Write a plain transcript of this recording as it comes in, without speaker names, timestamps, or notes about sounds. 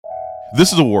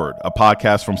This is A Word, a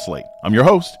podcast from Slate. I'm your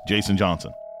host, Jason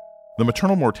Johnson. The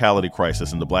maternal mortality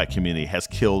crisis in the Black community has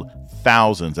killed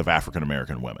thousands of African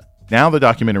American women. Now the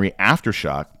documentary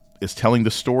Aftershock is telling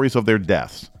the stories of their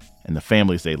deaths and the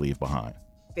families they leave behind.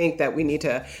 I think that we need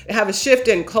to have a shift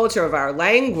in culture of our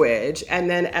language, and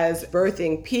then as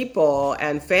birthing people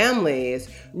and families,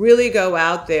 really go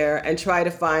out there and try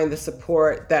to find the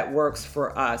support that works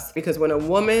for us. Because when a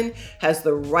woman has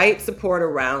the right support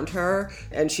around her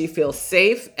and she feels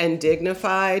safe and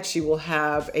dignified, she will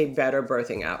have a better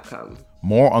birthing outcome.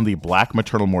 More on the Black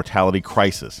maternal mortality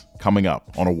crisis coming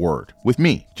up on A Word with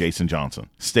me, Jason Johnson.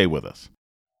 Stay with us.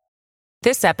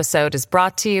 This episode is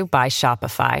brought to you by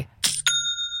Shopify.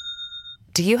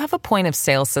 Do you have a point of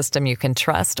sale system you can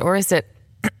trust, or is it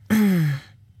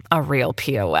a real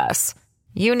POS?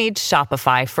 You need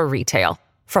Shopify for retail.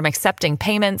 From accepting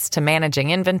payments to managing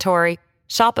inventory,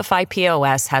 Shopify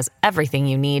POS has everything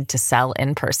you need to sell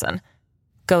in person.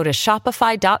 Go to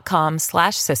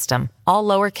shopify.com/system, all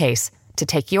lowercase, to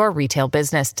take your retail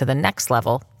business to the next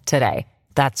level today.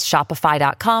 That's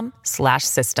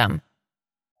shopify.com/system.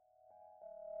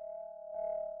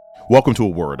 Welcome to A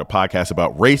Word, a podcast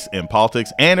about race and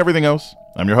politics and everything else.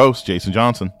 I'm your host, Jason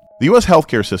Johnson. The U.S.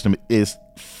 healthcare system is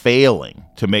failing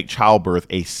to make childbirth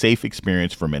a safe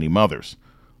experience for many mothers.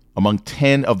 Among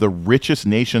 10 of the richest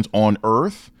nations on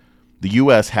earth, the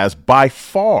U.S. has by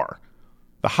far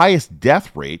the highest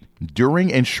death rate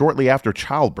during and shortly after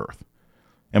childbirth.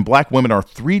 And Black women are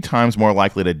 3 times more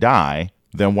likely to die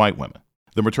than white women.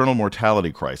 The maternal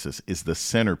mortality crisis is the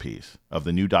centerpiece of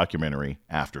the new documentary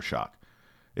Aftershock.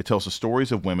 It tells the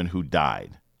stories of women who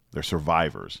died, their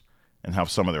survivors, and how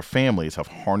some of their families have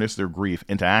harnessed their grief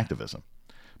into activism.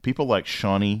 People like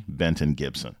Shawnee Benton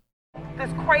Gibson. This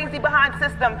crazy behind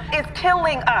system is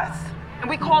killing us. And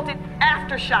we called it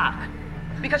Aftershock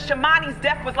because Shamani's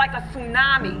death was like a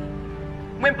tsunami.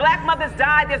 When Black mothers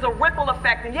die, there's a ripple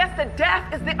effect. And yes, the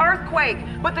death is the earthquake,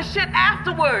 but the shit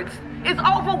afterwards is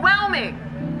overwhelming.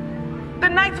 The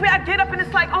nights where I get up and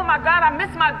it's like, oh my God, I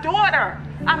miss my daughter.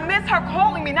 I miss her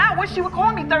calling me. Now I wish she would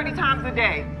call me 30 times a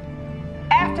day.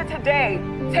 After today,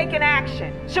 taking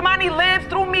action. Shamani lives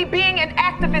through me being an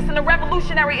activist and a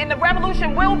revolutionary, and the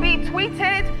revolution will be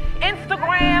tweeted,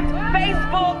 Instagrammed,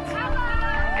 Facebooked.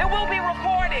 It will be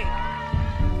recorded.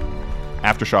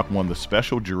 Aftershock won the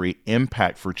Special Jury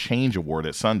Impact for Change Award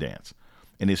at Sundance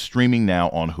and is streaming now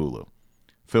on Hulu.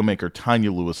 Filmmaker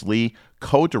Tanya Lewis-Lee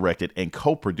co-directed and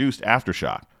co-produced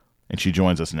Aftershock, and she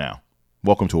joins us now.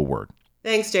 Welcome to A Word.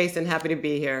 Thanks, Jason. Happy to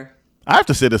be here. I have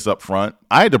to say this up front.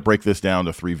 I had to break this down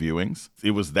to 3 viewings.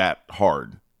 It was that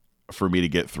hard for me to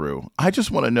get through. I just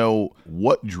want to know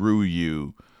what drew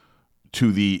you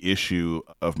to the issue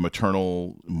of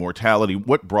maternal mortality.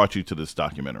 What brought you to this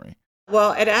documentary?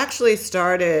 Well, it actually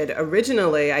started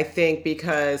originally, I think,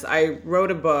 because I wrote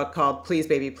a book called Please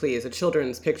Baby Please, a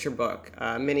children's picture book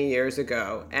many years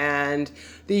ago. And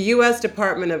the U.S.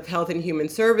 Department of Health and Human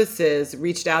Services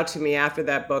reached out to me after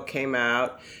that book came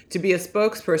out to be a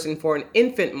spokesperson for an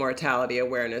infant mortality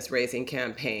awareness raising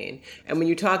campaign. And when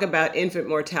you talk about infant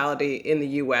mortality in the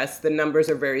U.S., the numbers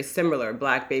are very similar.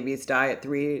 Black babies die at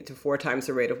 3 to 4 times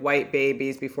the rate of white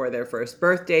babies before their first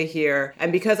birthday here.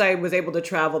 And because I was able to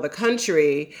travel the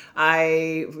country,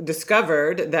 I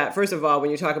discovered that, first of all, when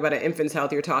you talk about an infant's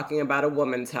health, you're talking about a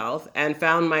woman's health, and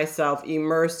found myself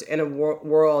immersed in a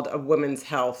world of women's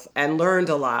health and learned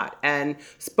a lot and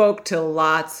spoke to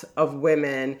lots of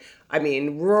women. I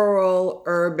mean, rural,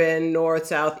 urban, north,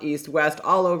 south, east, west,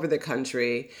 all over the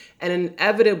country. And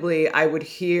inevitably, I would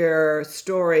hear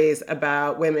stories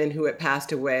about women who had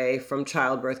passed away from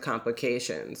childbirth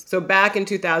complications. So back in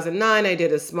 2009, I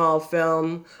did a small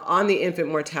film on the infant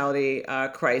mortality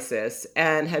crisis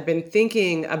and had been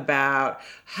thinking about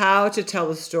how to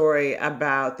tell a story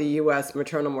about the U.S.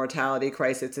 maternal mortality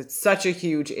crisis. It's such a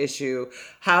huge issue.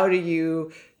 How do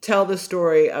you tell the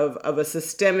story of a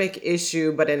systemic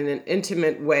issue, but in an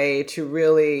intimate way to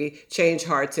really change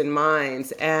hearts and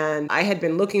minds? And I had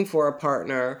been looking for a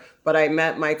partner, but I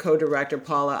met my co-director,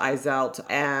 Paula Eizelt,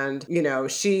 and,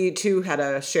 she too had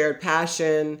a shared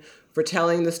passion for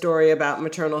telling the story about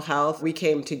maternal health. We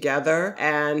came together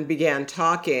and began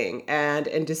talking. And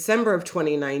in December of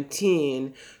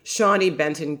 2019, Shawnee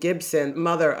Benton Gibson,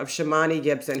 mother of Shamani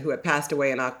Gibson, who had passed away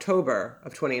in October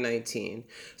of 2019.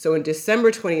 So in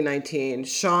December 2019,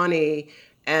 Shawnee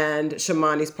and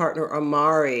Shamani's partner,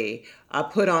 Amari,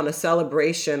 put on a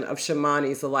celebration of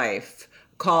Shamani's life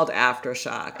called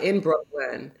Aftershock in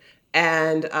Brooklyn.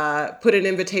 and put an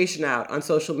invitation out on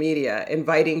social media,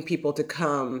 inviting people to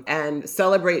come and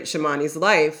celebrate Shamani's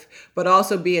life, but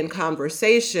also be in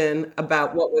conversation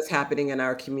about what was happening in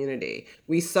our community.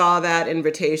 We saw that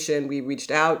invitation. We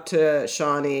reached out to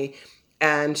Shani,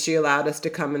 and she allowed us to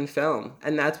come and film.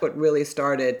 And that's what really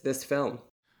started this film.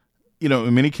 You know,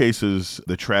 in many cases,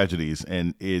 the tragedies,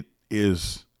 and it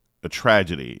is a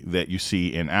tragedy that you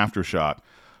see in Aftershock,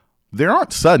 there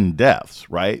aren't sudden deaths,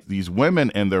 right? These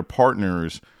women and their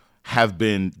partners have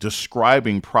been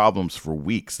describing problems for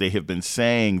weeks. They have been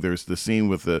saying, there's the scene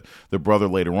with the brother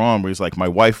later on where he's like, my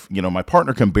wife, my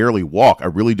partner can barely walk. I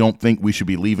really don't think we should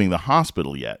be leaving the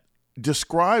hospital yet.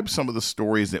 Describe some of the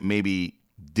stories that maybe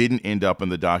didn't end up in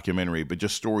the documentary, but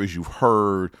just stories you've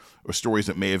heard or stories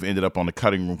that may have ended up on the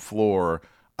cutting room floor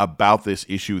about this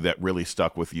issue that really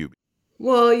stuck with you.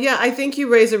 Well, yeah, I think you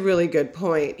raise a really good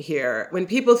point here. When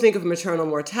people think of maternal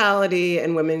mortality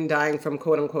and women dying from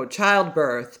quote unquote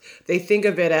childbirth, they think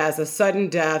of it as a sudden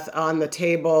death on the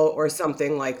table or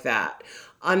something like that.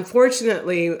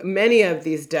 Unfortunately, many of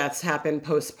these deaths happen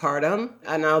postpartum.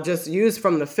 And I'll just use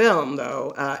from the film,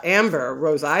 though, Amber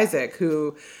Rose Isaac,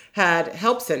 who had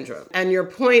HELLP syndrome. And your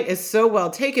point is so well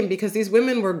taken because these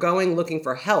women were going looking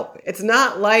for help. It's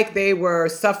not like they were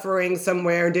suffering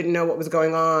somewhere, didn't know what was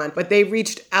going on, but they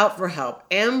reached out for help.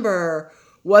 Amber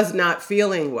was not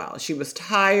feeling well. She was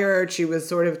tired. She was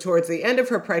sort of towards the end of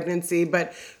her pregnancy,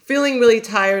 but feeling really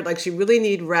tired, like she really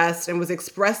needed rest, and was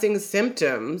expressing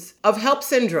symptoms of HELLP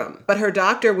syndrome. But her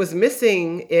doctor was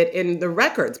missing it in the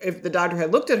records. If the doctor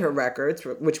had looked at her records,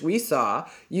 which we saw,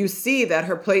 you see that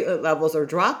her platelet levels are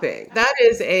dropping. That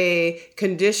is a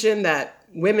condition that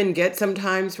women get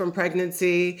sometimes from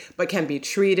pregnancy, but can be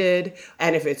treated.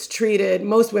 And if it's treated,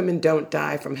 most women don't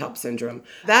die from HELLP syndrome.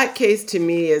 That case to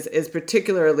me is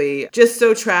particularly just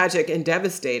so tragic and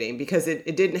devastating because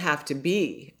it didn't have to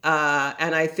be.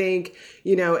 And I think,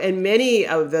 in many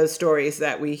of the stories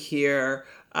that we hear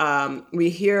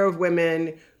of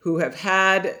women who have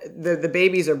had, the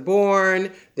babies are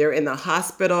born, they're in the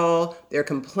hospital, they're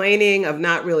complaining of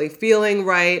not really feeling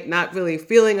right, not really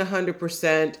feeling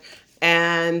 100%.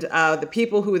 And the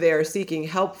people who they are seeking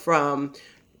help from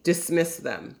dismiss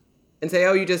them and say,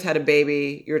 oh, you just had a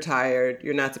baby, you're tired,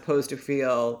 you're not supposed to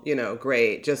feel,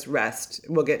 great, just rest,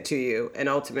 we'll get to you. And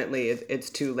ultimately,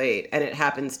 it's too late. And it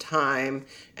happens time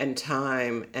and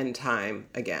time and time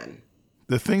again.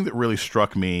 The thing that really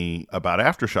struck me about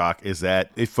Aftershock is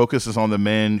that it focuses on the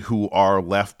men who are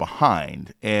left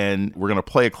behind. And we're going to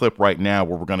play a clip right now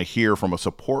where we're going to hear from a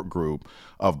support group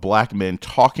of Black men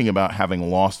talking about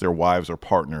having lost their wives or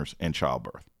partners in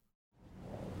childbirth.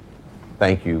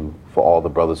 Thank you for all the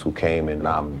brothers who came, and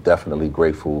I'm definitely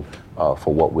grateful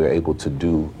for what we're able to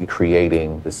do,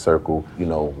 creating this circle,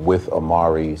 with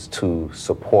Omari's to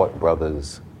support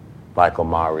brothers like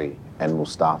Omari and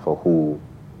Mustafa who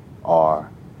are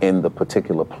in the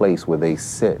particular place where they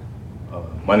sit.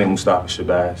 My name is Mustafa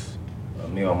Shabazz.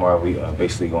 Me and Omari, we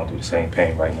basically going through the same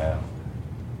pain right now.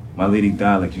 My lady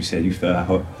died, like you said, you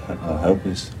felt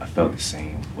helpless. I felt the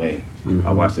same way. Mm-hmm.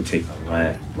 I watched her take her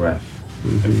last breath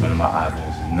in front of my eyes.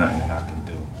 There's nothing that I can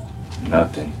do,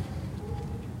 nothing.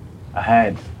 I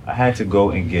had to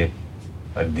go and get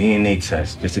a DNA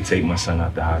test just to take my son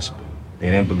out the hospital.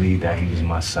 They didn't believe that he was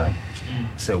my son.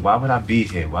 I said, why would I be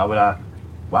here? Why would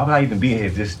I even be here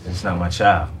if this is not my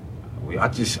child? I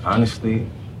just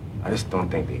don't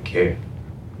think they care.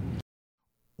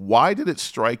 Why did it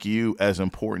strike you as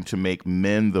important to make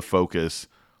men the focus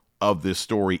of this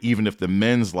story, even if the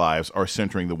men's lives are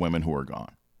centering the women who are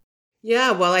gone?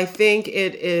 Yeah, well, I think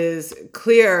it is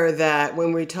clear that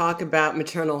when we talk about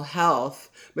maternal health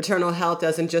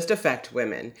doesn't just affect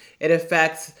women. It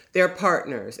affects their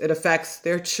partners. It affects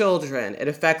their children. It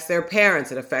affects their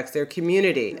parents. It affects their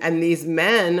community. And these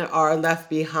men are left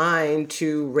behind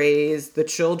to raise the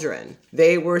children.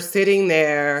 They were sitting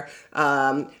there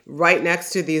right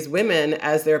next to these women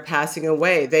as they're passing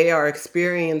away. They are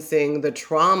experiencing the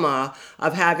trauma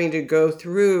of having to go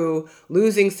through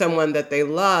losing someone that they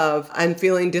love and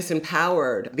feeling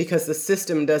disempowered because the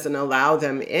system doesn't allow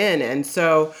them in. And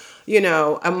so,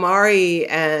 Omari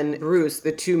and Bruce,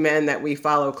 the two men that we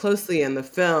follow closely in the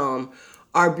film,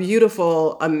 are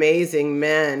beautiful, amazing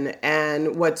men.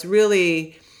 And what's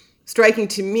really striking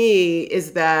to me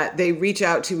is that they reach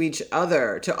out to each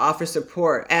other to offer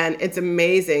support. And it's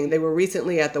amazing. They were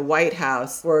recently at the White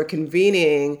House for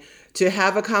convening to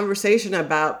have a conversation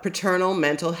about paternal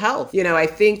mental health. I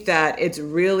think that it's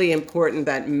really important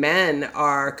that men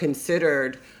are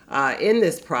considered in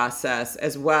this process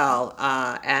as well,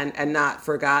 and not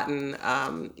forgotten,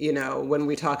 when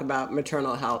we talk about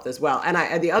maternal health as well.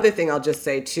 And the other thing I'll just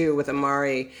say too with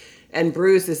Omari and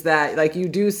Bruce is that, like, you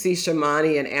do see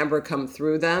Shamani and Amber come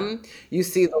through them. You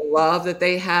see the love that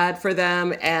they had for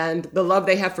them and the love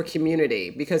they have for community,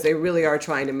 because they really are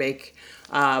trying to make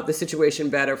the situation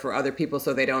better for other people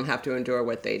so they don't have to endure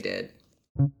what they did.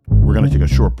 We're going to take a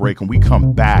short break. When we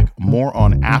come back, more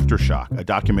on Aftershock, a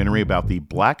documentary about the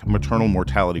Black maternal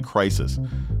mortality crisis.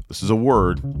 This is A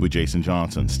Word with Jason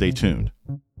Johnson. Stay tuned.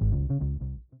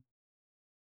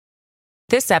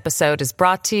 This episode is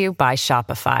brought to you by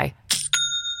Shopify.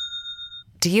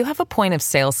 Do you have a point of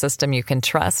sale system you can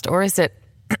trust, or is it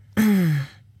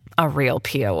a real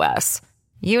POS?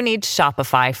 You need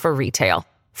Shopify for retail.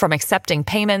 From accepting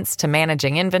payments to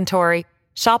managing inventory,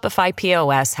 Shopify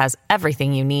POS has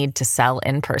everything you need to sell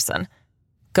in person.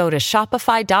 Go to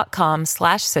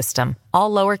shopify.com/system,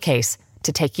 all lowercase,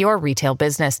 to take your retail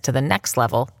business to the next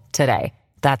level today.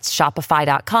 That's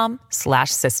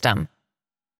shopify.com/system.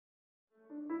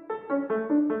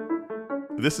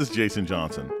 This is Jason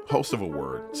Johnson, host of A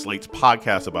Word, Slate's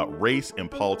podcast about race and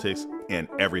politics and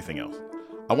everything else.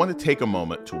 I want to take a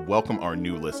moment to welcome our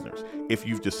new listeners. If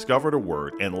you've discovered A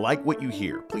Word and like what you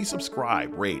hear, please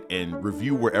subscribe, rate, and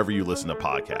review wherever you listen to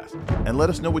podcasts. And let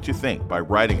us know what you think by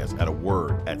writing us at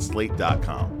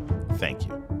aword@slate.com. Thank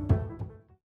you.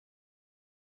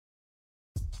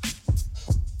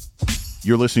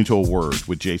 You're listening to A Word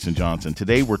with Jason Johnson.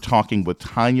 Today, we're talking with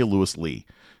Tanya Lewis-Lee.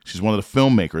 She's one of the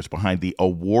filmmakers behind the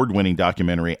award-winning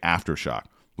documentary Aftershock,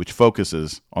 which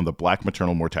focuses on the Black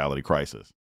maternal mortality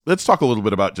crisis. Let's talk a little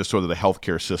bit about just sort of the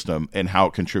healthcare system and how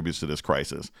it contributes to this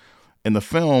crisis. In the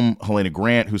film, Helena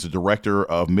Grant, who's the director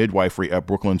of midwifery at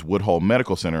Brooklyn's Woodhull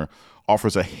Medical Center,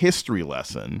 offers a history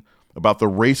lesson about the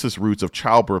racist roots of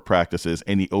childbirth practices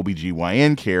and the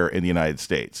OBGYN care in the United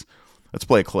States. Let's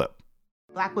play a clip.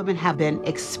 Black women have been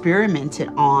experimented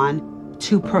on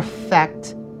to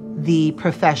perfect the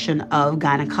profession of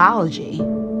gynecology.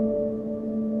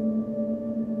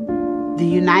 The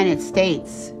United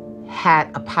States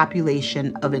had a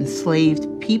population of enslaved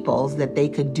peoples that they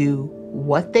could do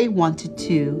what they wanted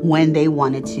to, when they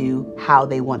wanted to, how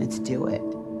they wanted to do it.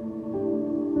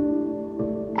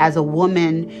 As a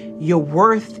woman, your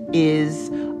worth is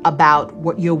about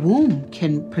what your womb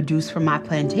can produce from my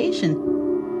plantation.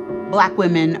 Black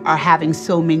women are having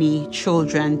so many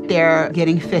children, they're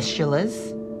getting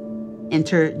fistulas.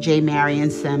 Enter J.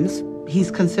 Marion Sims.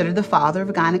 He's considered the father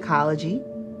of gynecology,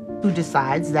 who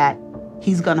decides that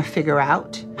he's gonna figure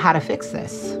out how to fix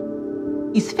this.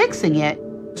 He's fixing it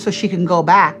so she can go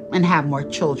back and have more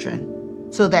children,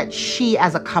 so that she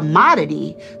as a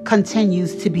commodity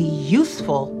continues to be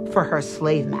useful for her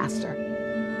slave master.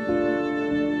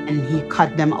 And he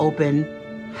cut them open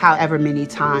however many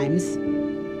times.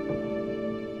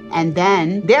 And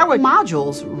then there were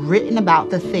modules written about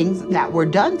the things that were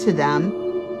done to them,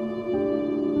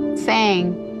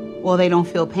 saying, well, they don't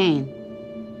feel pain.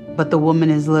 But the woman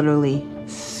is literally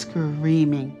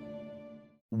screaming.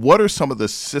 What are some of the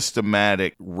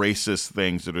systematic racist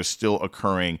things that are still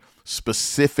occurring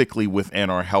specifically within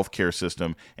our healthcare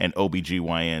system and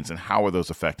OBGYNs, and how are those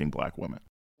affecting Black women?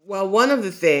 Well, one of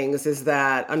the things is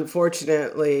that,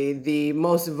 unfortunately, the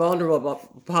most vulnerable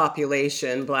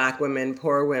population, Black women,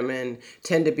 poor women,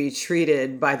 tend to be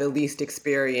treated by the least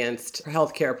experienced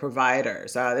healthcare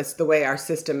providers. That's the way our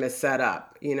system is set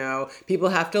up. You know, people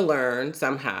have to learn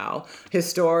somehow.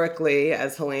 Historically,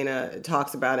 as Helena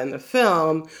talks about in the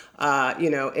film,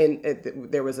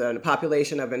 there was a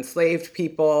population of enslaved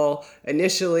people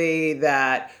initially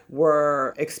that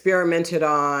were experimented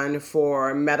on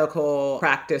for medical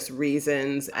practice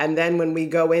reasons. And then when we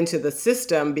go into the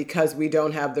system, because we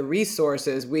don't have the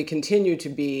resources, we continue to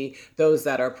be those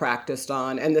that are practiced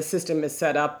on. And the system is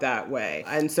set up that way.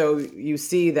 And so you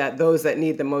see that those that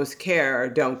need the most care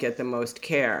don't get the most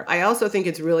care. I also think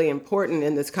it's really important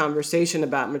in this conversation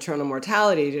about maternal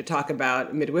mortality to talk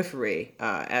about midwifery.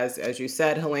 As you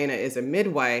said, Helena is a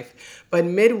midwife, but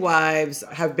midwives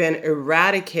have been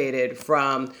eradicated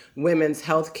from women's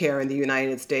health care in the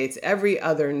United States. Every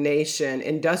other nation,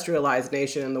 industrialized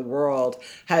nation in the world,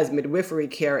 has midwifery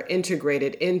care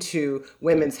integrated into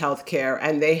women's health care,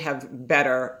 and they have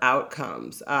better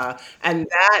outcomes. And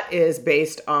that is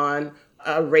based on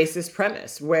a racist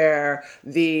premise where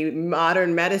the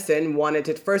modern medicine wanted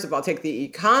to, first of all, take the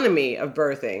economy of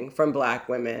birthing from Black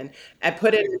women and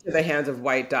put it into the hands of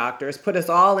white doctors, put us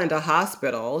all into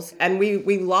hospitals, and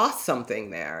we lost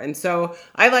something there. And so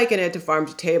I liken it to farm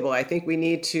to table. I think we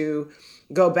need to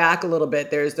go back a little bit.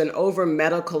 There's an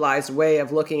over-medicalized way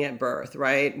of looking at birth,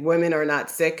 right? Women are not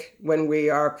sick when we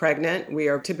are pregnant. We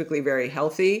are typically very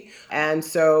healthy. And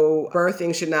so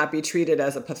birthing should not be treated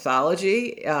as a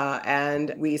pathology.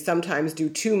 And we sometimes do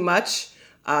too much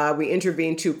We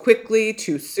intervene too quickly,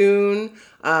 too soon,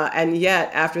 and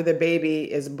yet after the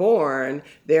baby is born,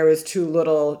 there is too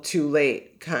little, too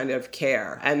late kind of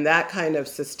care. And that kind of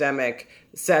systemic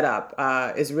setup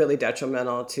is really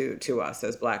detrimental to us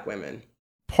as Black women.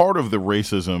 Part of the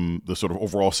racism, the sort of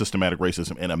overall systematic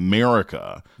racism in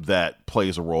America that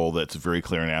plays a role that's very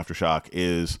clear in Aftershock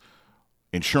is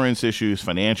insurance issues,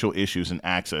 financial issues, and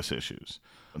access issues.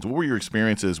 So what were your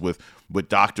experiences with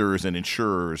doctors and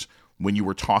insurers when you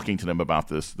were talking to them about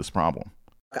this problem?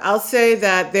 I'll say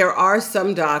that there are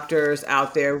some doctors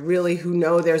out there really who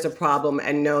know there's a problem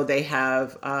and know they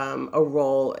have a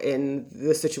role in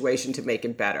the situation to make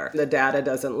it better. The data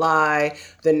doesn't lie.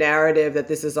 The narrative that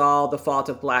this is all the fault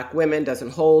of Black women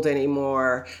doesn't hold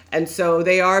anymore. And so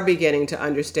they are beginning to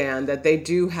understand that they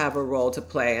do have a role to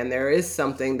play and there is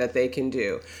something that they can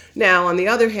do. Now, on the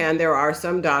other hand, there are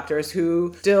some doctors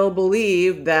who still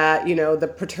believe that, the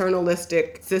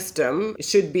paternalistic system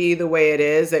should be the way it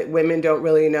is, that women don't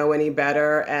really know any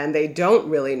better, and they don't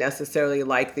really necessarily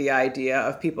like the idea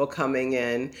of people coming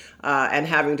in and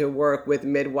having to work with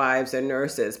midwives and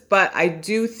nurses. But I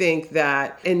do think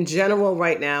that in general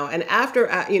right now, and after,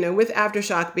 with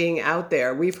Aftershock being out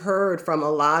there, we've heard from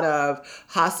a lot of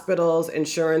hospitals,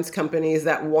 insurance companies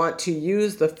that want to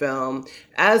use the film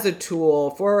as a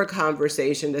tool for a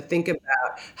conversation to think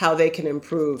about how they can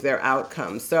improve their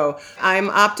outcomes. So I'm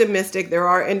optimistic. There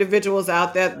are individuals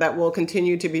out there that will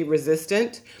continue to be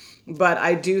resistant, but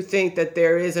I do think that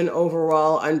there is an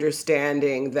overall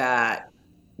understanding that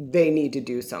they need to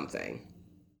do something.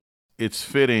 It's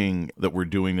fitting that we're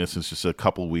doing this. It's just a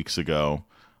couple of weeks ago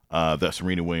that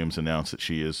Serena Williams announced that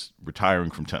she is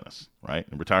retiring from tennis, right?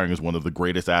 And retiring as one of the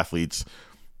greatest athletes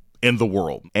in the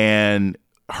world. And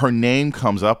her name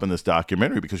comes up in this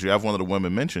documentary because you have one of the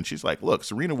women mentioned. She's like, look,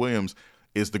 Serena Williams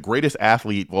is the greatest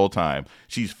athlete of all time.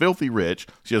 She's filthy rich.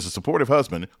 She has a supportive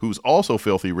husband who's also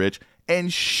filthy rich,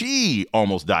 and she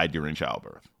almost died during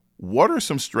childbirth. What are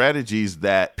some strategies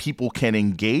that people can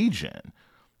engage in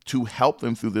to help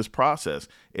them through this process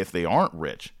if they aren't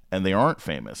rich and they aren't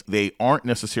famous? They aren't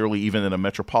necessarily even in a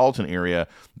metropolitan area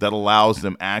that allows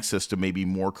them access to maybe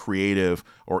more creative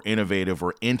or innovative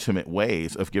or intimate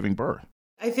ways of giving birth.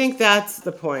 I think that's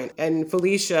the point. And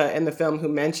Felicia in the film who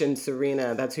mentioned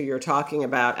Serena, that's who you're talking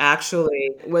about,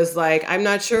 actually was like, I'm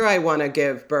not sure I want to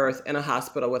give birth in a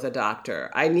hospital with a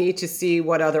doctor. I need to see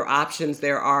what other options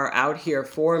there are out here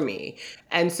for me.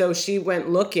 And so she went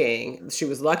looking. She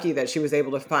was lucky that she was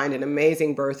able to find an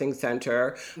amazing birthing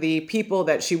center. The people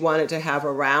that she wanted to have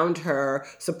around her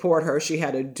support her. She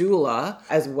had a doula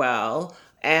as well,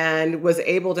 and was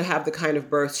able to have the kind of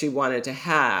birth she wanted to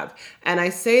have. And I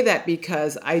say that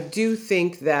because I do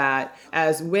think that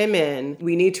as women,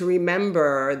 we need to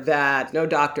remember that no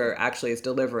doctor actually is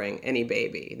delivering any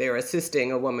baby. They're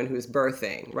assisting a woman who's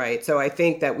birthing, right? So I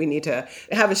think that we need to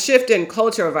have a shift in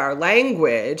culture of our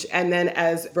language, and then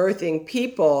as birthing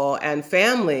people and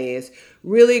families,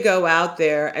 really go out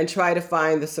there and try to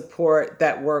find the support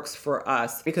that works for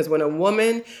us. Because when a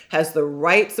woman has the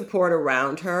right support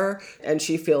around her and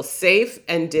she feels safe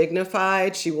and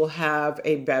dignified, she will have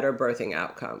a better birthing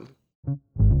outcome.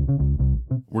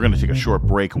 We're going to take a short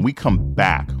break. When we come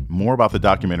back, more about the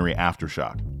documentary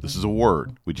Aftershock. This is A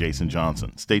Word with Jason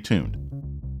Johnson. Stay tuned.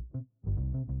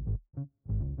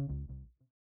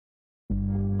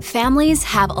 Families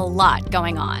have a lot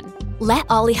going on. Let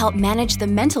Ollie help manage the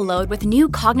mental load with new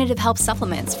cognitive help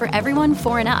supplements for everyone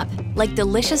 4 and up, like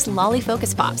delicious Lolly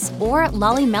Focus Pops or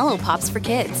Lolly Mellow Pops for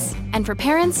kids. And for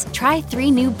parents, try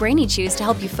 3 new Brainy Chews to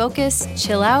help you focus,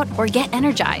 chill out, or get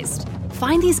energized.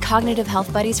 Find these cognitive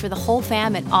health buddies for the whole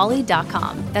fam at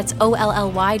ollie.com. That's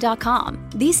OLLY.com.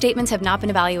 These statements have not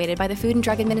been evaluated by the Food and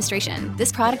Drug Administration.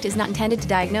 This product is not intended to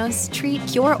diagnose, treat,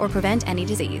 cure, or prevent any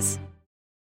disease.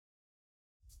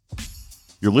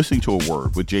 You're listening to A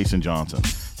Word with Jason Johnson.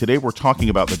 Today we're talking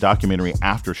about the documentary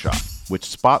Aftershock, which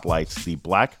spotlights the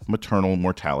Black maternal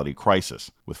mortality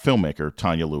crisis with filmmaker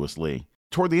Tanya Lewis-Lee.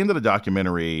 Toward the end of the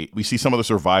documentary, we see some of the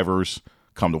survivors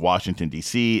come to Washington,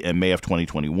 D.C. in May of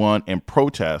 2021 and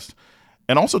protest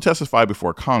and also testify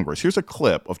before Congress. Here's a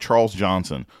clip of Charles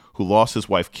Johnson, who lost his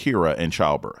wife Kira in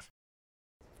childbirth.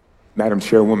 Madam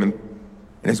Chairwoman,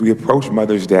 and as we approach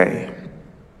Mother's Day,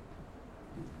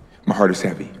 my heart is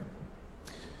heavy.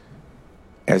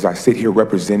 As I sit here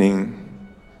representing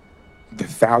the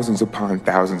thousands upon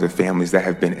thousands of families that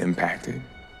have been impacted.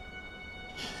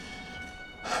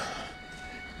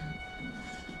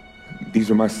 These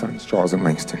are my sons, Charles and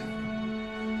Langston.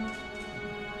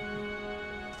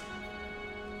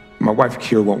 My wife,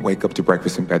 Kira, won't wake up to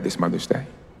breakfast in bed this Mother's Day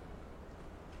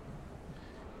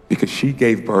because she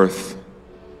gave birth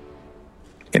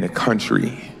in a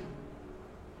country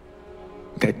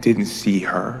that didn't see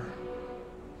her,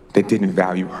 that didn't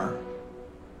value her.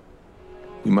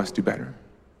 We must do better.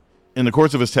 In the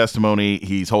course of his testimony,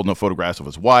 he's holding up photographs of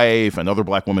his wife and other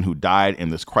Black women who died in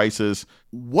this crisis.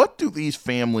 What do these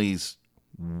families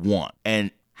want?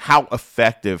 And how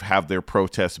effective have their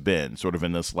protests been sort of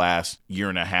in this last year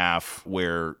and a half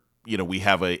where, you know, we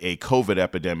have a COVID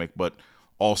epidemic, but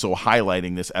also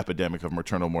highlighting this epidemic of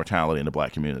maternal mortality in the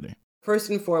Black community?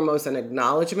 First and foremost, an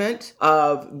acknowledgement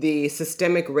of the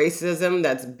systemic racism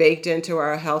that's baked into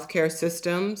our healthcare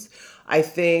systems. I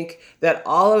think that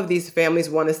all of these families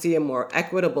want to see a more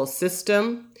equitable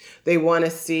system. They want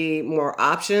to see more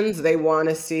options. They want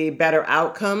to see better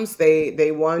outcomes.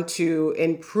 They want to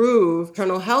improve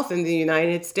maternal health in the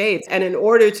United States. And in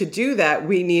order to do that,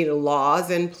 we need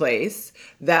laws in place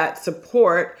that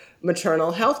support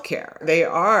maternal health care. They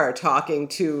are talking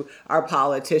to our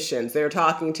politicians. They're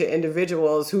talking to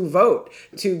individuals who vote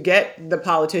to get the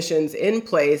politicians in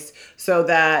place so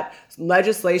that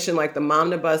legislation like the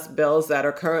Momnibus bills that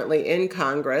are currently in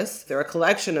Congress, they're a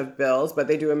collection of bills, but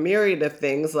they do a myriad of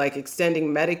things like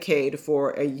extending Medicaid for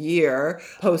a year,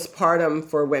 postpartum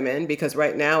for women, because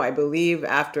right now I believe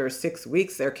after 6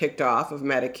 weeks they're kicked off of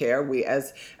Medicare.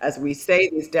 As we say,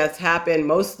 these deaths happen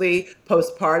mostly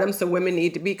postpartum, so women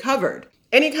need to be covered.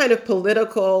 Any kind of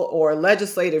political or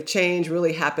legislative change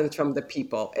really happens from the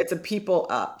people. It's a people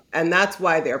up. And that's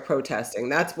why they're protesting.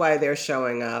 That's why they're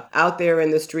showing up out there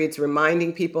in the streets,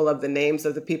 reminding people of the names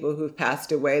of the people who've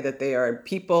passed away, that they are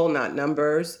people, not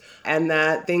numbers, and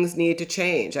that things need to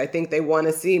change. I think they want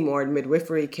to see more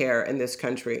midwifery care in this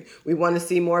country. We want to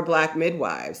see more Black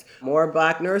midwives, more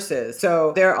Black nurses.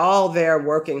 So they're all there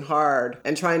working hard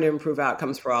and trying to improve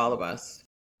outcomes for all of us.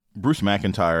 Bruce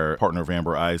McIntyre, partner of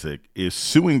Amber Isaac, is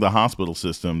suing the hospital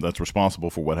system that's responsible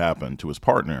for what happened to his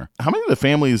partner. How many of the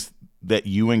families that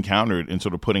you encountered in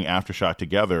sort of putting Aftershock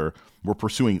together were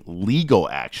pursuing legal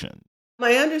action?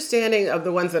 My understanding of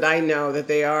the ones that I know, that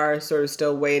they are sort of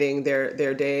still waiting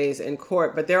their days in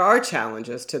court, but there are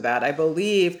challenges to that. I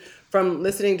believe from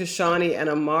listening to Shani and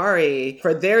Amari,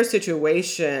 for their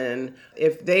situation,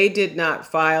 if they did not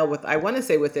file I want to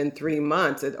say within 3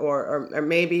 months, or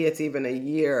maybe it's even a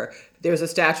year, there's a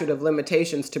statute of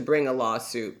limitations to bring a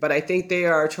lawsuit. But I think they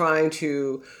are trying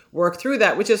to work through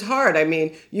that, which is hard. I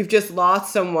mean, you've just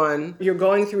lost someone, you're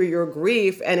going through your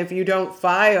grief, and if you don't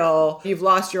file, you've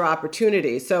lost your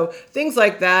opportunity. So things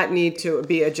like that need to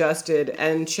be adjusted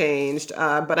and changed.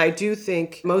 But I do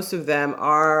think most of them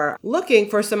are looking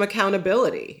for some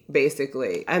accountability,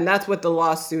 basically. And that's what the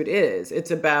lawsuit is. It's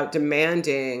about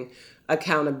demanding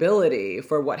accountability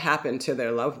for what happened to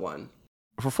their loved one.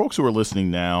 For folks who are listening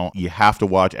now, you have to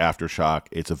watch Aftershock.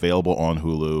 It's available on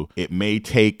Hulu. It may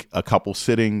take a couple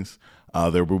sittings.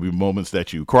 There will be moments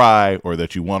that you cry or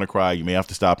that you want to cry. You may have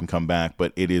to stop and come back,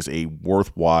 but it is a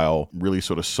worthwhile, really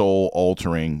sort of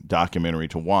soul-altering documentary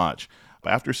to watch.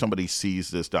 But after somebody sees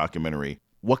this documentary,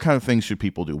 what kind of things should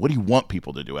people do? What do you want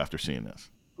people to do after seeing this?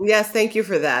 Yes, thank you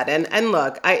for that. And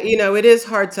look, it is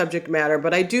hard subject matter,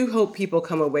 but I do hope people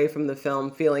come away from the film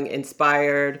feeling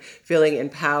inspired, feeling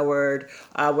empowered.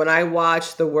 When I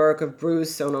watch the work of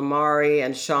Bruce and Amari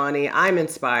and Shani, I'm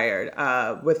inspired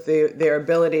with their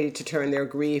ability to turn their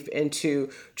grief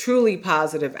into truly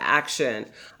positive action.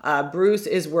 Bruce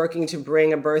is working to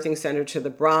bring a birthing center to the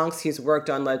Bronx. He's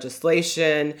worked on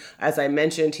legislation. As I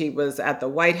mentioned, he was at the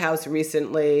White House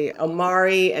recently.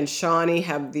 Amari and Shani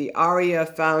have the ARIA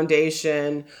Foundation.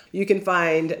 You can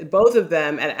find both of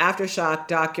them at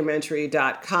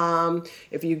aftershockdocumentary.com.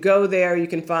 If you go there, you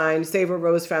can find Save a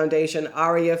Rose Foundation,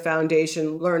 ARIA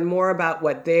Foundation, learn more about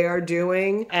what they are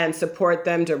doing and support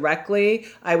them directly.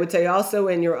 I would say also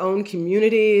in your own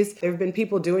communities, there have been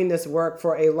people doing this work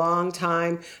for a long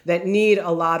time that need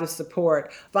a lot of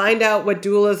support. Find out what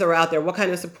doulas are out there, what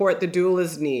kind of support the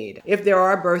doulas need. If there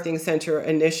are birthing center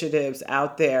initiatives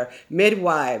out there,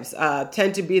 midwives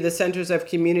tend to be the centers of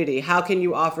community. How can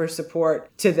you offer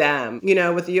support to them?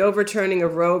 With the overturning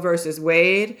of Roe versus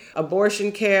Wade,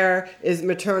 abortion care is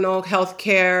maternal health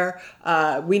care.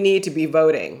 We need to be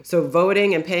voting. So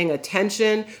voting and paying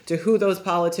attention to who those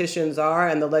politicians are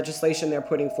and the legislation they're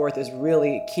putting forth is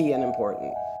really key and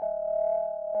important.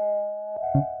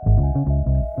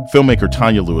 Filmmaker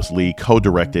Tanya Lewis-Lee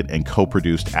co-directed and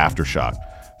co-produced Aftershock,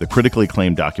 the critically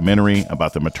acclaimed documentary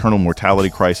about the maternal mortality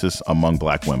crisis among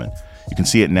Black women. You can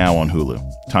see it now on Hulu.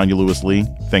 Tanya Lewis-Lee,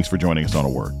 thanks for joining us on A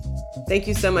Word. Thank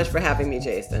you so much for having me,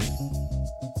 Jason.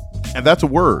 And that's A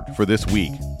Word for this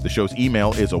week. The show's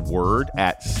email is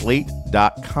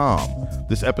aword@slate.com.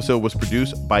 This episode was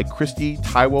produced by Christy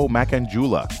Taiwo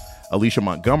Makanjula. Alicia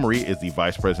Montgomery is the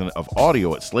Vice President of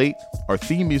Audio at Slate. Our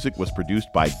theme music was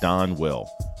produced by Don Will.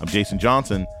 I'm Jason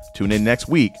Johnson. Tune in next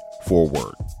week for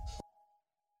Word.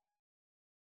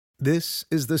 This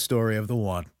is the story of the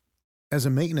one. As a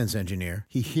maintenance engineer,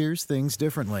 he hears things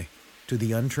differently. To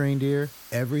the untrained ear,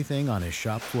 everything on his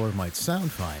shop floor might sound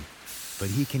fine,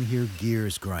 but he can hear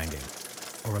gears grinding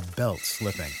or a belt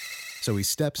slipping. So he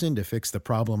steps in to fix the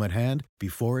problem at hand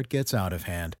before it gets out of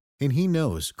hand. And he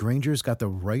knows Grainger's got the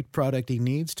right product he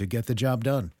needs to get the job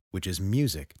done, which is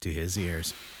music to his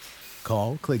ears.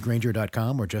 Call, click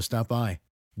Grainger.com, or just stop by.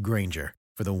 Grainger,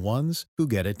 for the ones who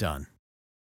get it done.